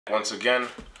Once again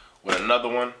with another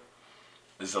one.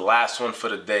 This is the last one for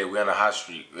the day. We're on a hot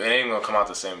streak. It ain't gonna come out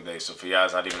the same day, so for y'all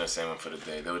it's not even the same one for the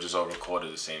day. They were just all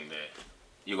recorded the same day.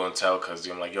 You're gonna tell because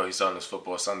I'm like, yo, he's selling this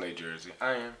football Sunday jersey.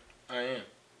 I am.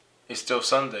 It's still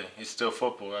Sunday. It's still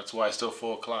football. That's why it's still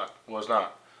 4 o'clock. Well, it's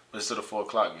not, but it's still the 4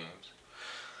 o'clock games.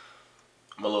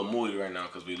 I'm a little moody right now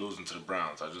because we're losing to the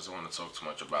Browns. I just don't want to talk too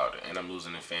much about it. And I'm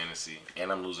losing in fantasy.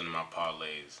 And I'm losing in my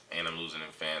parlays. And I'm losing in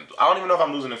FanDuel. I don't even know if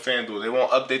I'm losing in FanDuel. They won't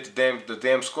update the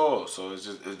damn score. So it's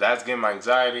just that's getting my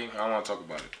anxiety. I don't want to talk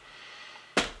about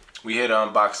it. We here to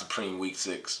unbox Supreme Week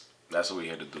 6. That's what we're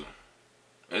here to do.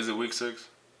 Is it Week 6?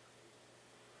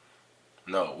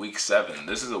 No, Week 7.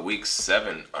 This is a Week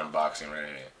 7 unboxing right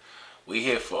here. We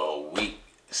here for a Week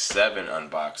 7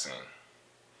 unboxing.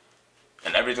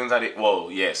 And everything's not,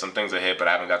 well, yeah, some things are here, but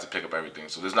I haven't got to pick up everything.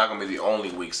 So this is not going to be the only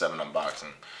Week 7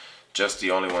 unboxing. Just the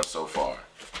only one so far.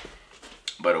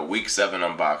 But a Week 7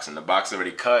 unboxing. The box already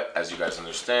cut, as you guys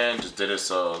understand. Just did it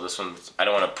so this one, I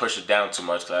don't want to push it down too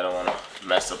much because I don't want to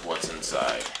mess up what's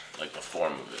inside, like the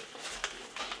form of it.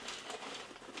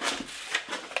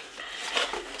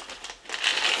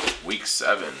 Week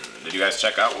 7. Did you guys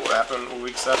check out what happened with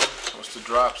Week 7? What's the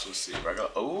drops? Let's see.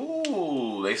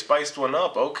 Ooh, they spiced one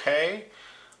up. Okay.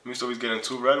 I'm used to always getting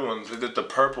 2 red ones. They did the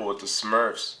purple with the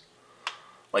Smurfs.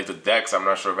 Like the decks. I'm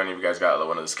not sure if any of you guys got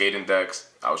one of the skating decks.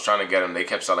 I was trying to get them. They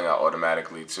kept selling out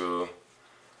automatically too.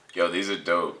 Yo, these are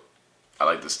dope. I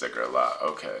like the sticker a lot.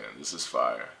 Okay, this is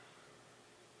fire.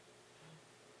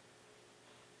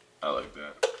 I like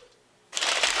that.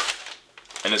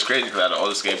 And it's crazy because out of all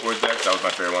the skateboard decks, that was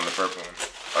my favorite one, the purple one.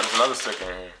 Oh, there's another sticker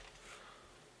in here.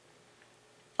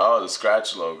 Oh, the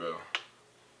Scratch logo.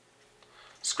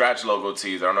 Scratch logo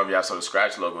tees. I don't know if y'all saw the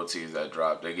Scratch logo tees that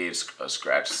dropped. They gave a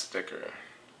Scratch sticker.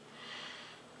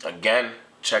 Again,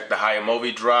 check the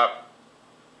Hayamovi drop.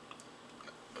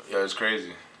 Yeah, it's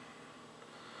crazy.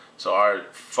 So our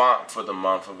font for the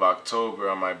month of October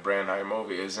on my brand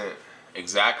Hayamovi isn't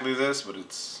exactly this, but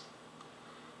it's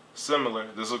similar.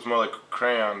 This looks more like a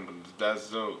crayon, but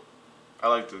that's dope. I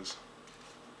like this.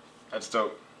 That's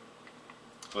dope.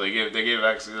 So they gave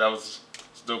actually, that was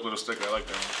a dope little sticker. I like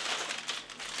that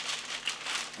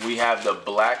one. We have the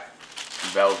black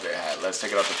velvet hat. Let's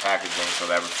take it out the packaging so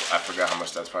that I forgot how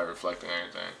much that's probably reflecting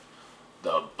anything.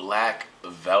 The black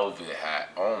velvet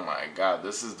hat. Oh my god,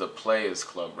 this is the Players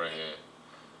Club right here.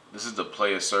 This is the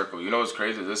Players Circle. You know what's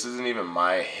crazy? This isn't even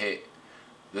my hit.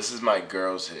 This is my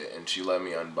girl's hit, and she let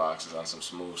me unbox it on some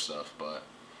smooth stuff, but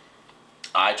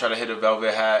I tried to hit a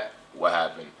velvet hat. What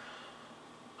happened?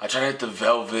 I tried to hit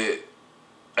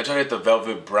the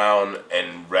velvet brown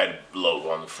and red logo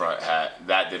on the front hat.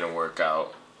 That didn't work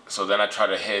out. So then I tried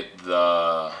to hit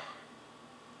the,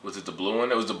 was it the blue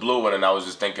one? It was the blue one, and I was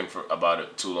just thinking about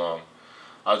it too long.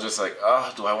 I was just like,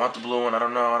 oh, do I want the blue one? I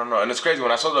don't know. And it's crazy,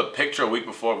 when I saw the picture a week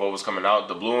before of what was coming out,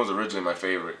 the blue one was originally my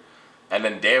favorite. And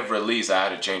then day of release, I had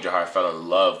to change how I fell in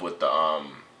love with the,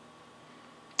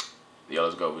 yo,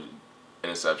 let's go with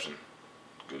Interception.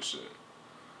 Good shit.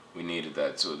 We needed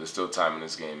that too. There's still time in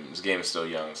this game. This game is still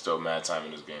young. Still mad time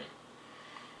in this game.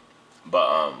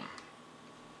 But,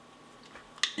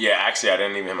 yeah, actually, I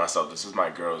didn't even hit myself. This is my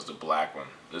girl's, the black one.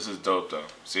 This is dope, though.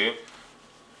 See?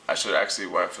 I should actually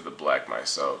went for the black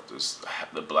myself.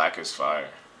 The black is fire.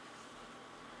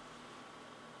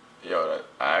 Yo,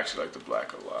 I actually like the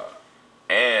black a lot.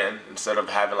 And instead of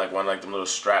having like one like them little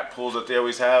strap pulls that they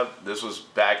always have, this was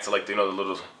back to like, you know, the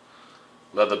little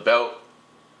leather belt,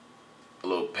 a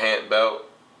little pant belt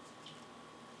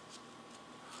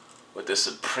with the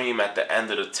Supreme at the end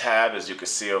of the tab, as you can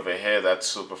see over here. That's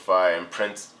super fire. And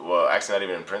print, well, actually not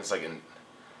even in print, it's like in,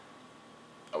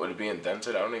 would it be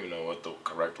indented? I don't even know what the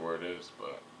correct word is,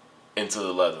 but into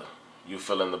the leather. You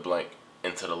fill in the blank,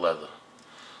 into the leather.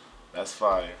 That's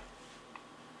fire.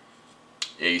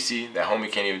 Yeah, you see, that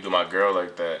homie can't even do my girl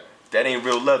like that. That ain't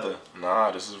real leather.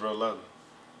 Nah, this is real leather.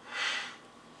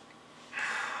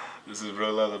 This is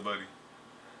real leather, buddy.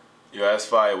 Yo, that's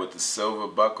fire with the silver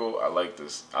buckle. I like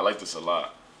this. I like this a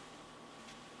lot.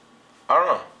 I don't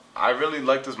know. I really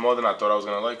like this more than I thought I was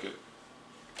going to like it.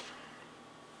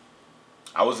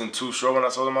 I wasn't too sure when I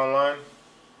saw them online.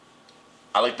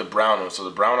 I like the brown one. So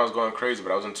the brown one I was going crazy,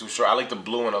 but I wasn't too sure. I like the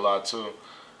blue one a lot too.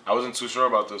 I wasn't too sure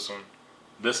about this one.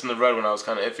 This and the red one I was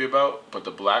kind of iffy about, but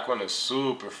the black one is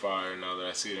super fire now that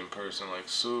I see it in person. Like,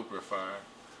 super fire.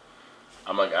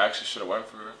 I'm like, I actually should have went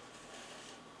for it.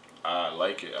 I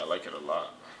like it. I like it a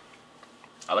lot.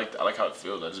 I like how it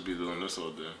feels. I just be doing this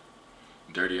all day.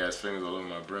 Dirty ass fingers all over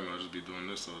my brim. I'll just be doing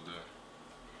this all day.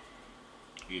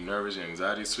 You nervous, your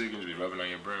anxiety is tweaking, just be rubbing on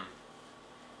your brim.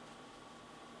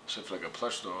 Shit feel like a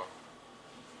plush doll.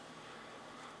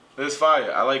 It's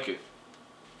fire. I like it.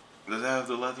 Does it have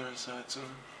the leather inside too?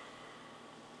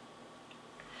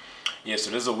 Yeah,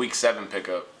 so this is a week 7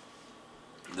 pickup.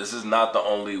 This is not the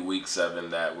only week 7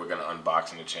 that we're gonna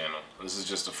unbox in the channel. This is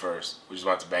just the first. We just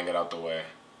want to bang it out the way.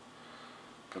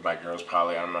 Cause my girl's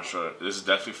probably, I'm not sure. This is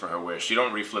definitely for her wear. She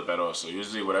don't reflip at all. So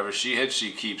usually whatever she hits,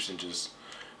 she keeps and just.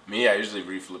 Me, I usually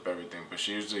reflip everything, but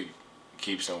she usually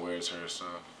keeps and wears hers. So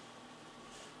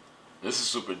this is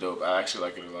super dope. I actually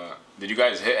like it a lot. Did you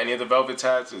guys hit any of the velvet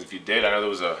tats? If you did, I know there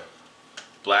was a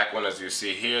black one as you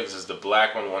see here. This is the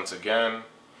black one once again.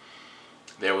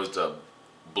 There was the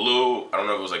blue, I don't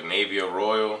know if it was like navy or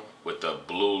royal, with the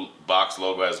blue box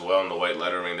logo as well and the white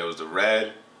lettering. There was the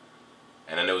red,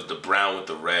 and then there was the brown with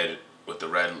the red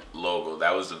logo.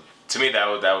 That was the, to me that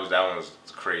one was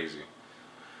crazy.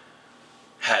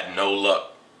 Had no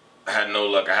luck. I had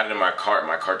it in my cart.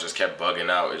 My cart just kept bugging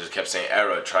out. It just kept saying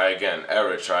error, try again,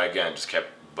 error, try again. Just kept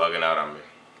bugging out on me.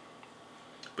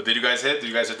 But did you guys hit? Did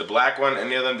you guys hit the black one?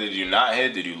 Any of them? Did you not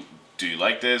hit? Do you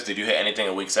like this? Did you hit anything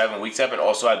in week 7? Week 7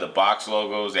 also had the box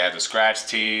logos. They had the scratch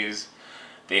tees.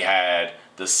 They had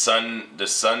the sun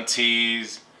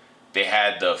tees. They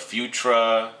had the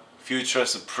Futura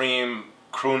Supreme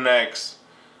crew necks.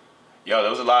 Yo,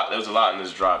 there was a lot in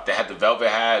this drop. They had the velvet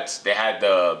hats. They had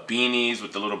the beanies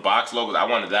with the little box logos. I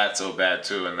wanted that so bad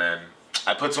too. And then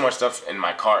I put so much stuff in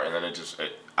my cart, and then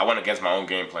I went against my own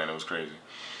game plan. It was crazy.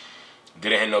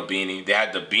 Didn't hit no beanie. They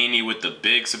had the beanie with the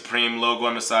big Supreme logo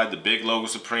on the side, the big logo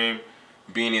Supreme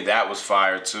beanie. That was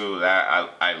fire too. That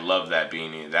I love that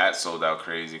beanie. That sold out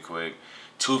crazy quick.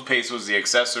 Toothpaste was the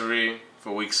accessory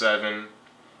for week 7.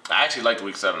 I actually liked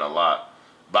week 7 a lot.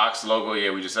 Box logo,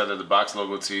 yeah, we just said that the box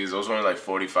logo tees. Those were only like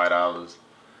 $45.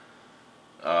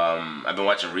 I've been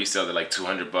watching resale. They're like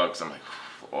 $200. I'm like,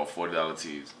 all $40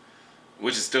 tees,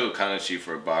 which is still kind of cheap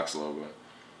for a box logo.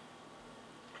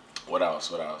 What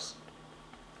else?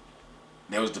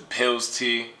 There was the Pills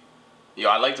tee. Yo,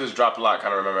 I like this drop a lot.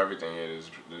 Kind of remember everything. Yeah,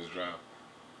 this drop.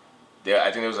 I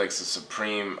think there was like some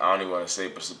Supreme. I don't even want to say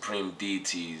it, but Supreme D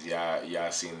tees. Yeah, I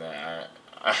seen that.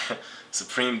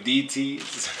 Supreme D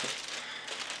tees.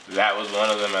 That was one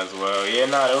of them as well. Yeah,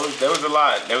 no, there was a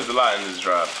lot. There was a lot in this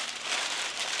drop.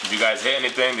 Did you guys hit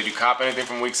anything? Did you cop anything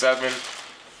from week 7?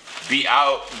 Be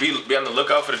on the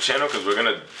lookout for the channel, because we're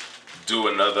gonna do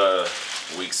another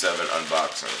week 7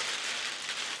 unboxing.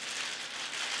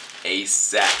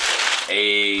 ASAP.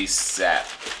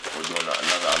 We're doing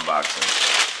another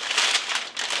unboxing.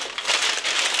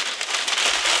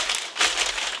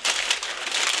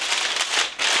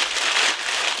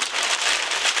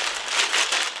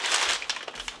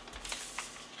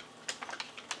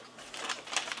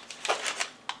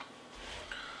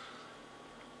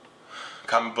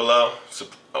 Comment below.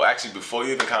 Oh, actually, before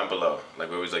you even comment below, like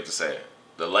we always like to say,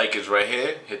 the like is right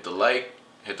here. Hit the like,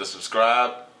 hit the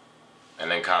subscribe,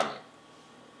 and then comment.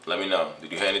 Let me know.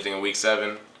 Did you hit anything in week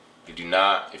 7? Did you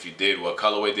not? If you did, what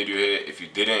colorway did you hit? If you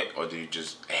didn't, or did you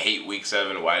just hate week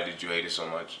 7? Why did you hate it so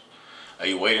much? Are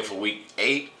you waiting for week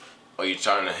 8? Or are you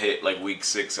trying to hit like week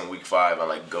 6 and week 5 on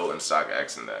like GOAT and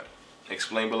StockX and that?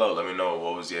 Explain below. Let me know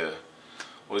what's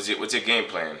your game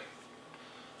plan.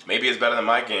 Maybe it's better than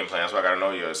my game plan. That's why I gotta know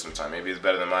yours sometime. Maybe it's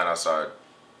better than mine. I'll start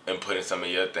inputting some of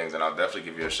your things, and I'll definitely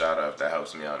give you a shout out if that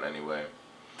helps me out in any way.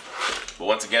 But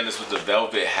once again, this was the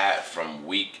velvet hat from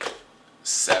week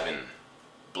 7.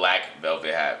 Black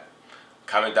velvet hat.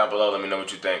 Comment down below. Let me know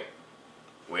what you think.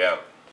 We out.